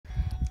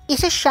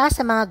Isa siya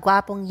sa mga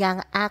gwapong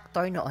young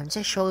actor noon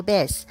sa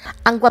showbiz.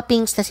 Ang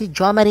gwapings na si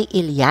JOMARI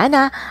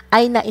YLLANA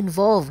ay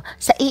na-involve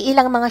sa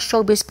iilang mga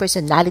showbiz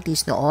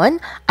personalities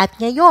noon at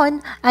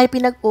ngayon ay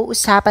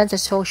pinag-uusapan sa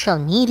social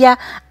media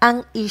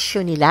ang issue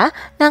nila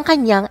ng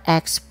kanyang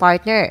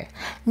ex-partner.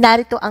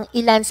 Narito ang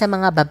ilan sa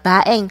mga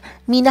babaeng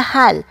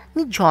minahal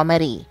ni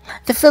JOMARI.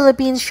 The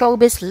Philippines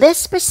Showbiz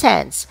List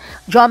presents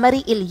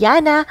JOMARI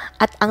YLLANA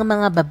at ang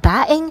mga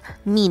babaeng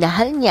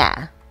minahal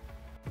niya.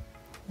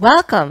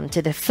 Welcome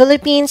to the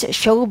Philippines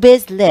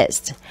Showbiz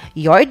List,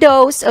 your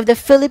dose of the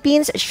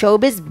Philippines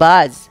Showbiz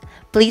buzz.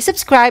 Please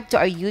subscribe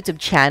to our YouTube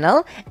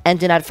channel and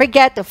do not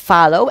forget to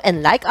follow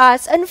and like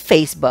us on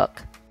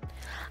Facebook.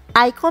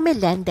 Aiko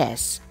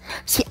Melendez.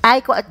 Si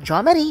Aiko at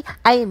JOMARI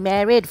ay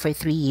married for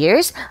 3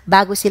 years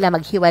bago sila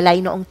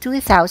maghiwalay noong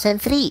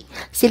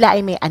 2003. Sila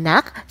ay may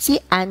anak, si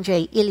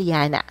Andre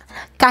Yllana.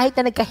 Kahit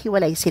na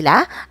nagkahiwalay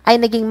sila, ay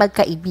naging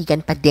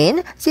magkaibigan pa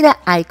din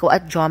sila Aiko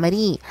at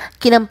JOMARI.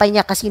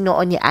 Kinampanya kasi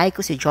noon ni Aiko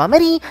si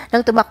JOMARI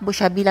nang tumakbo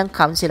siya bilang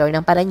councilor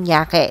ng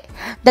Paranaque.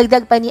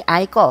 Dagdag pa ni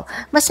Aiko,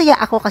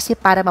 masaya ako kasi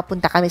para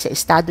mapunta kami sa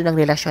estado ng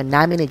relasyon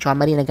namin ni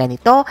JOMARI na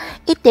ganito,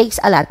 it takes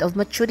a lot of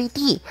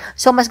maturity.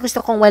 So mas gusto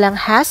kong walang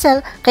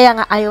hassle, kaya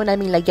nga ayaw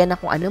naming lagyan na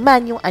kung ano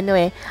man yung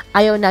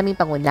ayaw naming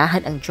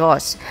pangunahan ang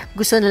Diyos.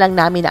 Gusto na lang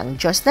namin na ang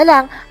Diyos na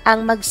lang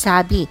ang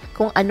magsabi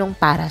kung anong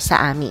para sa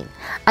amin.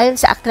 Ayon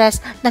sa aktres,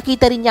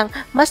 nakita rin niyang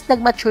mas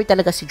nag-mature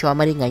talaga si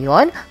JOMARI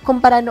ngayon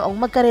kumpara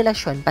noong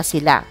magkarelasyon pa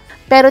sila.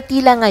 Pero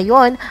tila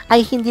ngayon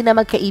ay hindi na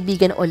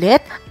magkaibigan ulit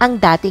ang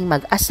dating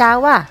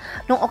mag-asawa.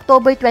 Noong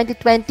October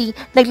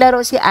 2020, naglaro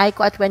si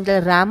Aiko at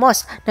Wendell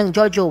Ramos ng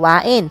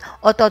Jojowain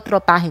o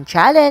Totropahin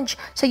Challenge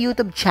sa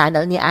YouTube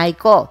channel ni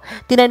Aiko.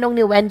 Tinanong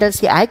ni Wendell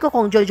si Aiko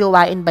kung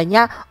jojowain ba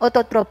niya o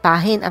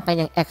totropahin ang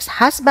kanyang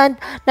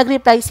ex-husband.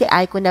 Nag-reply si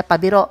Aiko na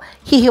pabiro,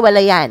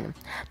 hihiwalayan.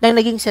 Nang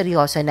naging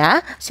seryoso na,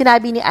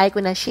 sinabi ni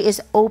Aiko na she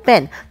is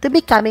open to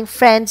becoming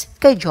friends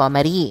kay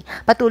JOMARI.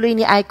 Patuloy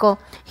ni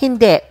Aiko,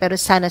 hindi, pero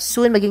sana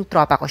soon maging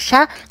tropa ko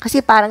siya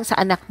kasi parang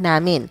sa anak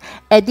namin.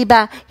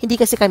 Diba, hindi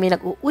kasi kami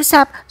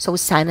nag-uusap, so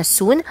sana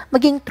soon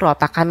maging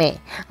tropa kami.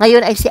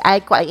 Ngayon ay si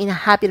Aiko ay in a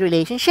happy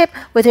relationship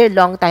with her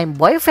longtime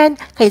boyfriend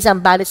kay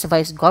Zambales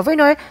Vice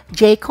Governor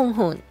J.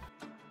 Konghun.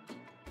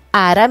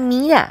 Ara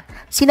Mina.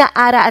 Sina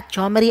Ara at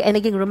JOMARI ay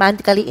naging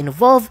romantically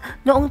involved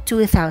noong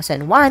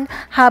 2001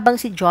 habang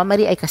si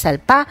JOMARI ay kasal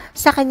pa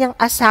sa kanyang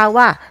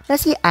asawa na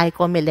si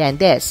Aiko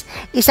Melendez.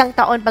 Isang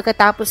taon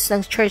pagkatapos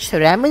ng church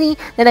ceremony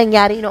na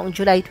nangyari noong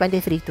July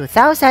 23,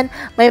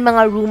 2000, may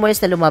mga rumors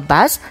na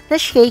lumabas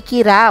na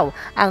shaky raw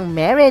ang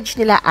marriage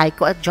nila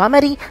Aiko at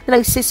JOMARI na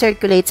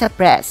nagsisirculate sa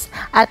press.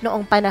 At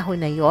noong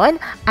panahon na yon,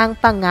 ang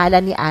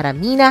pangalan ni Ara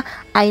Mina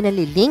ay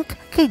nalilink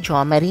kay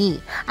JOMARI.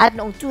 At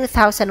noong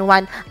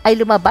 2001 ay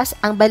lumabas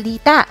ang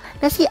balita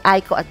na si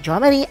Aiko at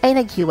JOMARI ay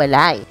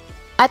naghiwalay.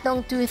 At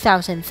noong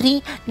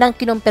 2003, nang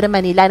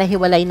kinumpirma nila na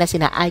hiwalay na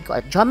sina Aiko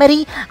at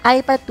JOMARI,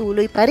 ay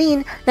patuloy pa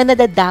rin na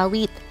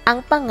nadadawit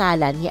ang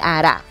pangalan ni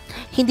Ara.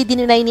 Hindi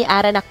dinunay ni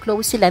Ara na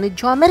close sila ni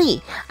JOMARI.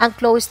 Ang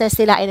closeness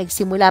nila ay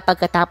nagsimula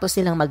pagkatapos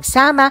nilang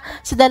magsama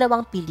sa 2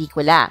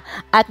 pelikula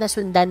at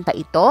nasundan pa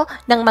ito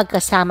nang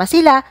magkasama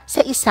sila sa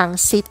isang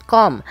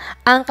sitcom.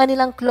 Ang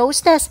kanilang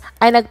closeness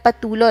ay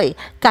nagpatuloy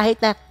kahit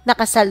na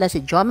nakasal na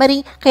si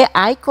JOMARI kay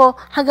Aiko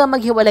hanggang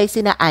maghiwalay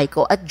sina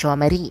Aiko at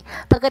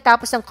JOMARI.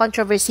 Pagkatapos ng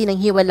controversy ng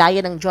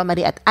hiwalayan ng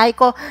JOMARI at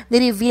Aiko,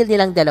 nireveal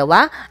nilang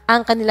dalawa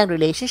ang kanilang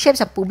relationship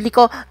sa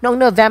publiko noong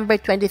November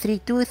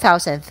 23,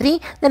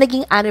 2003 na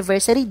naging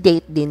anniversary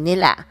date din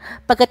nila.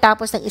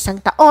 Pagkatapos ng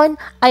 1 taon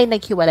ay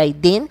naghiwalay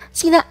din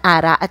sina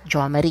Ara at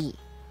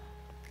JOMARI.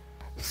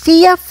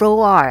 Thea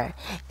Froekjaer.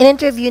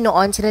 In-interview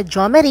noon sina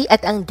JOMARI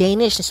at ang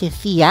Danish na si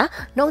Thea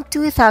noong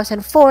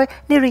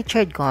 2004 ni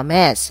Richard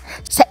Gomez.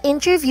 Sa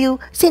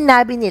interview,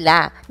 sinabi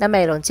nila na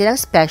mayroon silang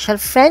special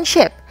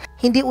friendship.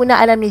 Hindi una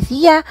alam ni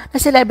Thea na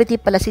celebrity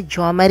pala si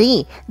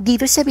JOMARI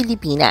dito sa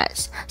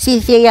Pilipinas. Si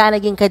Thea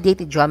naging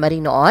kadate ni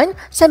JOMARI noon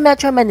sa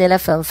Metro Manila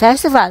Film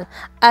Festival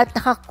at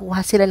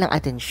nakakuha sila ng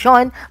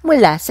atensyon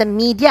mula sa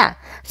media.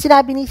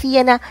 Sinabi ni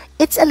Thea na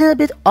it's a little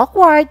bit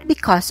awkward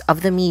because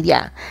of the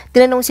media.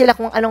 Tinanong sila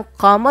kung anong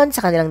common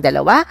sa kanilang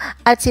dalawa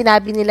at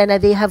sinabi nila na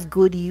they have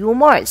good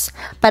humors.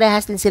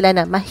 Parehas din sila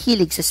na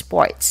mahilig sa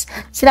sports.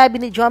 Sinabi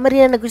ni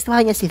JOMARI na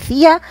nagustuhan niya si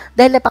Thea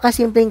dahil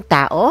napakasimpleng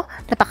tao,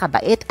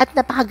 napakabait at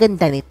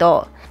napakaganda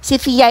nito. Si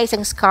Thea ay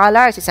isang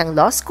scholar sa isang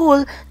law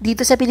school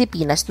dito sa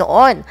Pilipinas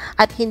noon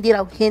at hindi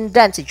raw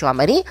hindran si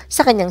JOMARI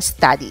sa kanyang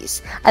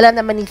studies. Alam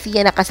naman ni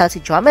Thea na kasal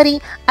si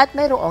JOMARI at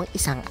mayroong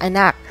isang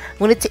anak.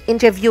 Ngunit sa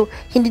interview,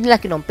 hindi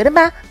nila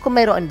kinumpirma kung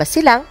mayroon ba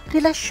silang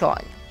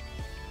relasyon.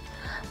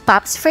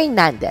 Pops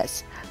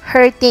Fernandez.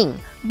 Hurting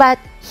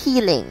but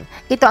healing.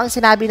 Ito ang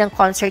sinabi ng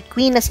concert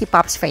queen na si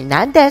Pops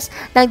Fernandez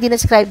nang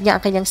dinescribe niya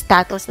ang kanyang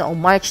status noong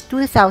March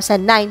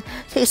 2009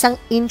 sa isang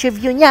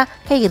interview niya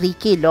kay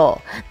Ricky Lo.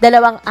 2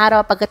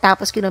 araw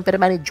pagkatapos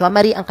kinumpirma ni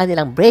JOMARI ang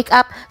kanilang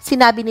breakup,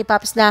 sinabi ni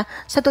Pops na,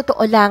 sa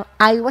totoo lang,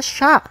 I was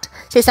shocked.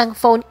 Sa isang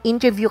phone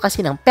interview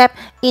kasi ng Pep,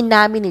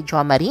 inamin ni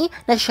JOMARI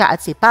na siya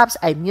at si Pops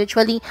ay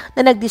mutually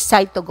na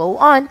nag-decide to go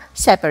on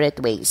separate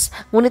ways.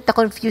 Ngunit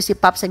na-confuse si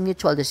Pops sa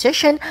mutual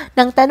decision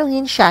nang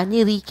tanungin siya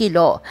ni Ricky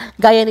Lo.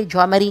 Gaya ni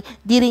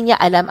JOMARI, di rin niya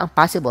alam ang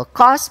possible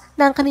cause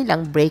ng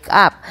kanilang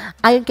breakup.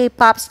 Ayon kay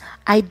Pops,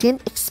 I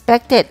didn't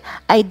expect it.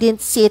 I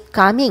didn't see it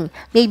coming.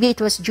 Maybe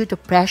it was due to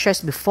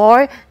pressures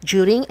before,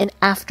 during, and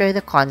after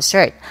the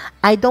concert.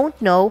 I don't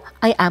know.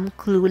 I am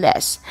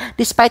clueless.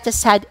 Despite the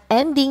sad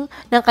ending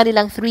ng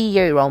kanilang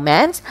 3-year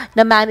romance,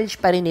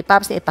 na-manage pa rin ni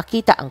Pops na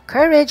ipakita ang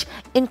courage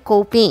in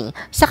coping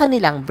sa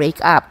kanilang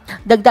breakup.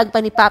 Dagdag pa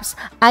ni Pops,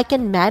 I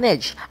can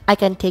manage. I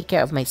can take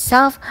care of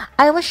myself.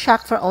 I was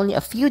shocked for only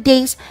a few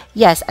days.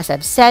 Yes, as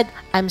I've said,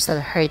 I'm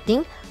still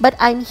hurting, but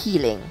I'm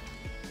healing.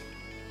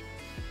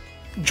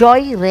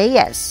 Joy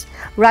Reyes.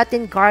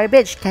 Rotten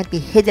garbage can't be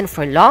hidden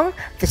for long.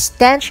 The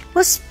stench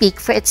will speak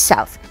for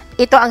itself.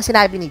 Ito ang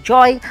sinabi ni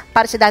Joy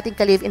para sa dating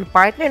ka-live-in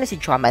partner na si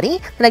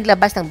JOMARI na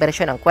naglabas ng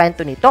bersyon ng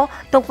kwento nito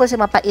tungkol sa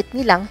mapait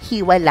nilang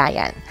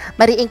hiwalayan.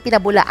 Mariing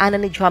pinabulaanan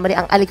ni JOMARI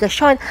ang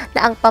aligasyon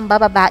na ang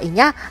pambababae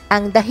niya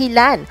ang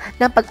dahilan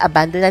ng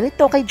pag-abandona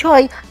nito kay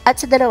Joy at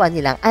sa 2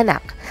 nilang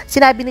anak.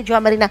 Sinabi ni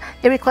JOMARI na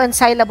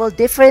irreconcilable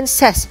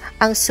differences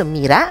ang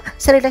sumira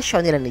sa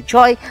relasyon nila ni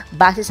Joy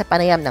base sa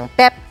panayam ng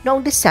PEP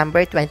noong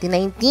December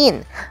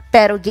 2019.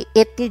 Pero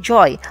giit ni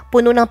Joy,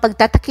 puno ng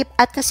pagtatakip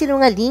at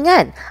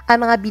kasinungalingan ang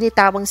mga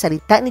binitawang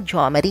salita ni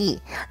JOMARI.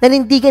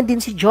 Nanindigan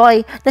din si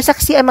Joy na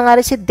saksi ang mga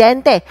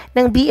residente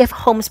ng BF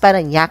Homes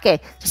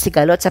Paranaque sa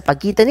sigalot sa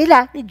pagitan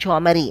nila ni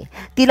JOMARI.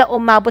 Tila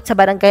umabot sa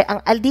barangay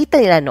ang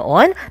aldita nila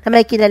noon na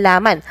may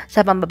kinalaman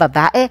sa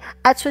pambababae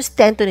at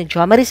sustento ni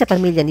JOMARI sa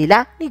pamilya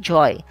nila ni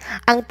Joy.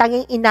 Ang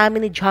tanging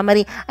inamin ni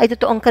JOMARI ay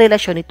totoong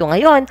karelasyon nito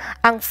ngayon,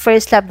 ang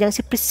first love niyang si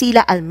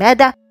Priscilla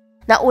Almeda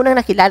na unang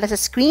nakilala sa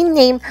screen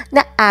name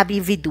na Abby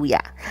Viduya.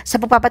 Sa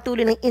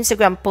pagpapatuloy ng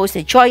Instagram post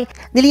ni Joy,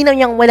 nilinaw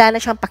niyang wala na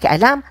siyang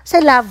pakialam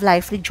sa love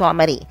life ni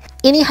JOMARI.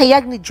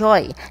 Inihayag ni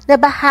Joy na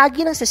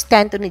bahagi ng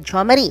sustento ni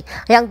JOMARI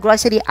ay ang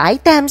grocery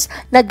items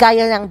na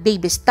gaya ng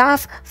baby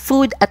stuff,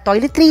 food at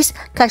toiletries,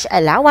 cash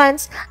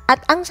allowance,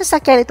 at ang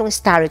sasakyan nitong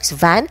Starix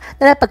van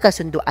na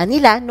napagkasunduan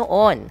nila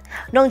noon.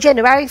 Noong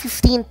January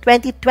 15,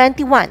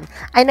 2021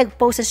 ay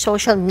nagpost sa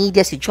social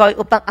media si Joy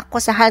upang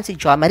akusahan si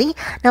JOMARI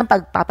ng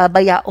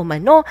pagpapabaya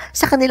umano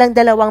sa kanilang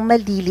 2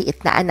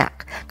 maliliit na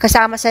anak.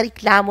 Kasama sa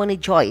reklamo ni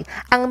Joy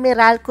ang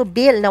Meralco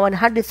bill na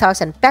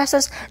 100,000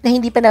 pesos na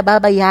hindi pa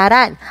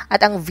nababayaran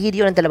at ang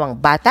video ng 2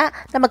 bata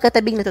na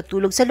magkatabing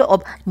natutulog sa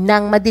loob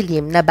ng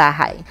madilim na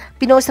bahay.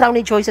 Pinost raw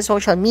ni Joy sa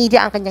social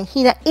media ang kanyang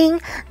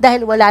hinaing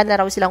dahil wala na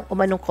raw silang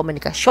umanong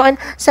komunikasyon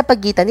sa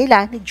pagitan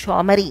nila ni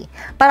JOMARI.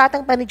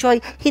 Paratang pa ni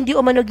Joy, hindi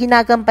umano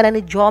ginagampanan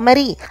ni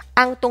JOMARI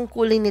ang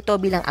tungkulin nito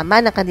bilang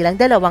ama ng kanilang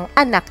 2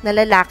 anak na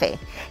lalaki.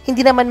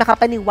 Hindi naman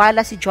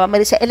makapaniwala si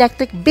JOMARI sa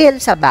electric bill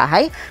sa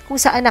bahay kung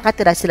saan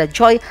nakatira sila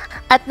Joy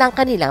at ng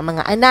kanilang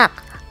mga anak.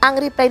 Ang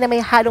reply na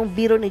may halong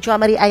biro ni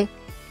JOMARI ay,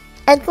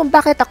 and kung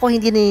bakit ako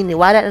hindi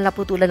naniniwala na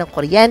naputulan ng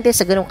kuryente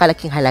sa ganong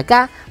kalaking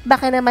halaga,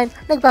 baka naman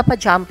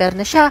nagpapa-jumper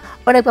na siya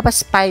o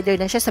nagpapa-spider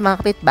na siya sa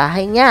mga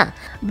kapitbahay niya.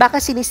 Baka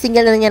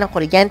sinisingil na niya ng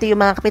kuryente yung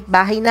mga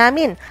kapitbahay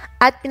namin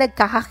at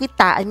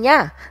pinagkakakitaan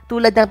niya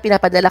tulad ng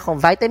pinapadala kong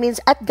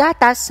vitamins at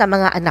gatas sa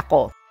mga anak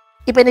ko.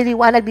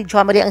 Ipiniliwanag ni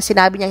JOMARI ang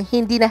sinabi niyang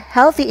hindi na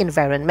healthy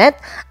environment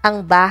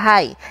ang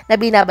bahay na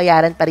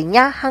binabayaran pa rin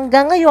niya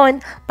hanggang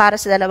ngayon para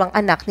sa 2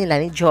 anak nila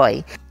ni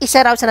Joy.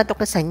 Isa raw sa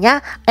natuklasan niya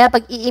ay ang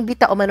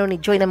pag-iimbita umano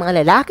ni Joy ng mga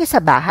lalaki sa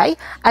bahay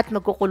at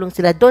magkukulong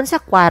sila doon sa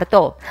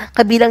kwarto.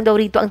 Kabilang daw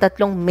rito ang 3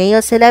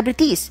 male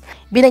celebrities.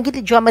 Binanggit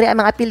ni JOMARI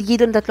ang mga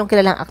apelyido ng 3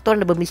 kilalang aktor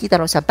na bumisita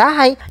raw sa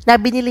bahay na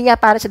binili niya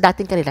para sa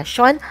dating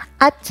karelasyon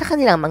at sa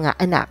kanilang mga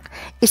anak.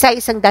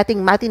 Isa-isang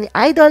dating matinee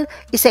idol,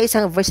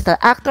 isa-isang versatile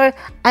actor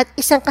at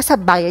isang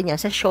kasabayan niya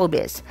sa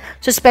showbiz.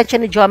 Suspetsya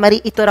ni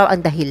JOMARI, ito raw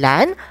ang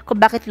dahilan kung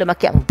bakit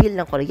lumaki ang bill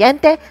ng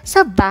kuryente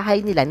sa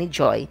bahay nila ni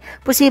Joy.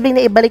 Posibleng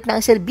na ibalik na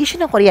ang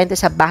serbisyo ng kuryente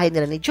sa bahay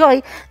nila ni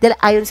Joy dahil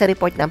ayon sa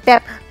report ng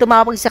PEP,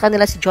 tumawag sa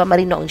kanila si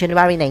JOMARI noong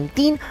January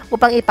 19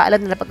 upang ipaalam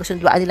na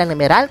pagkasunduan nilang ng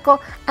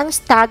Meralco ang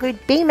staggered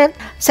payment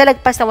sa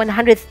lagpas na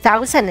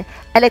 100,000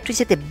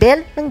 electricity bill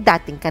ng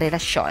dating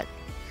karelasyon.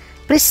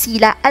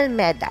 Priscilla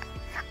Almeda.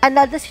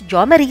 Anal na si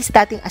JOMARI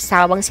sa dating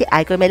asawang si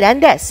Aiko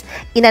Melendez,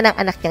 ina ng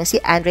anak niyang si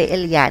Andre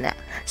Yllana.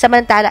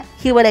 Samantala,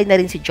 hiwalay na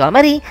rin si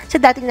JOMARI sa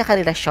dating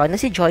nakarelasyon na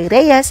si Joy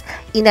Reyes,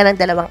 ina ng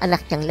 2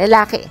 anak niyang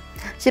lalaki.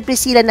 Si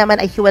Priscilla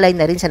naman ay hiwalay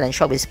na rin sa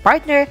non-showbiz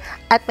partner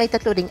at may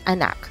 3 ring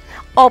anak.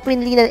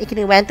 Openly na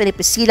ikiniwento ni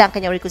Priscilla ang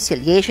kanyang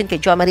reconciliation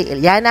kay JOMARI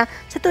Yllana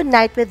sa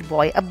Tonight with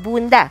Boy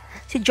Abunda.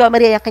 si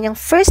Jomari ay ang kanyang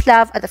first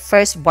love at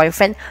first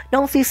boyfriend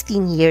noong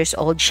 15 years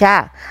old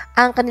siya.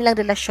 Ang kanilang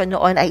relasyon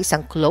noon ay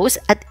isang close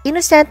at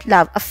innocent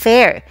love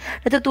affair.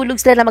 Natutulog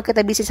sila na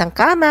magkatabi sa isang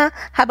kama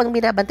habang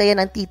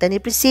binabantayan ng tita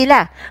ni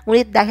Priscilla.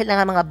 Ngunit dahil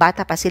nga mga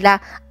bata pa sila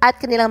at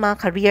kanilang mga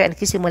career ang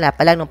nagsisimula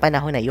pa lang noong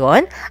panahon na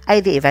yon,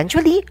 ay they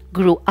eventually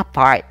grew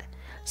apart.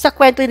 Sa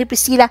kwento ni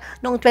Priscilla,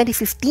 noong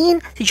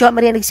 2015, si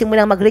Jomari ay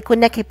nagsimulang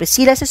mag-reconnect kay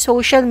Priscilla sa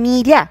social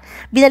media.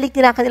 Binalik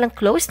nila ang kanilang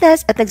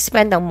closeness at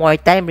nag-spend ng more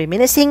time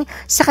reminiscing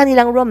sa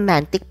kanilang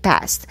romantic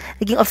past.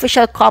 Naging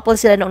official couple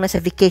sila noong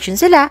nasa vacation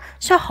sila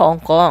sa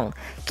Hong Kong.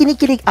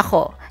 Kinikilig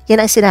ako.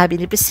 Yan ang sinabi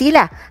ni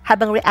Priscilla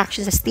habang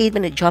reaction sa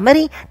statement ni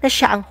Jomari na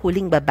siya ang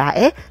huling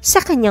babae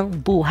sa kanyang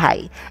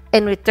buhay.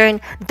 In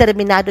return,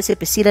 determinado si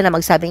Priscilla na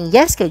magsabing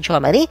yes kay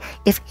Jomari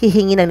if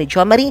hihingi na ni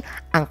Jomari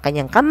ang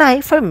kanyang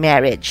kamay for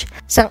marriage.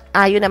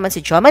 Sang-ayon naman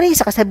si Jomari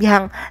sa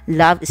kasabihang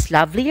love is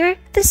lovelier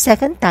the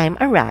second time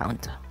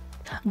around.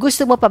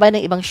 Gusto mo pa ba ng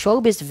ibang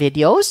showbiz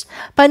videos?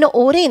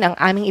 Panoorin ang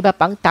aming iba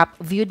pang top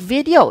viewed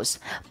videos.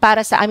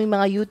 Para sa aming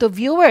mga YouTube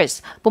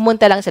viewers,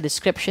 pumunta lang sa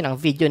description ng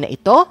video na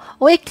ito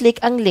o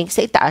i-click ang link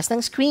sa itaas ng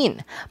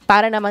screen.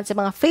 Para naman sa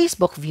mga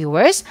Facebook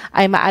viewers,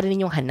 ay maaari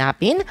ninyong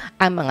hanapin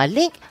ang mga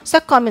link sa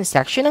comment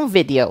section ng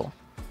video.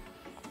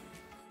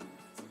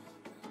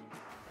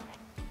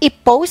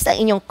 I-post ang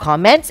inyong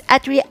comments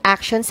at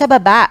reaction sa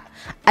baba.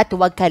 At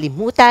huwag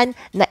kalimutan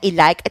na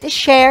i-like at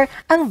i-share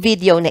ang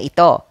video na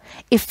ito.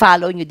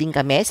 I-follow nyo din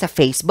kami sa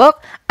Facebook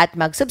at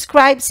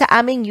mag-subscribe sa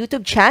aming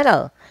YouTube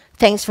channel.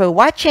 Thanks for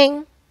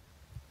watching!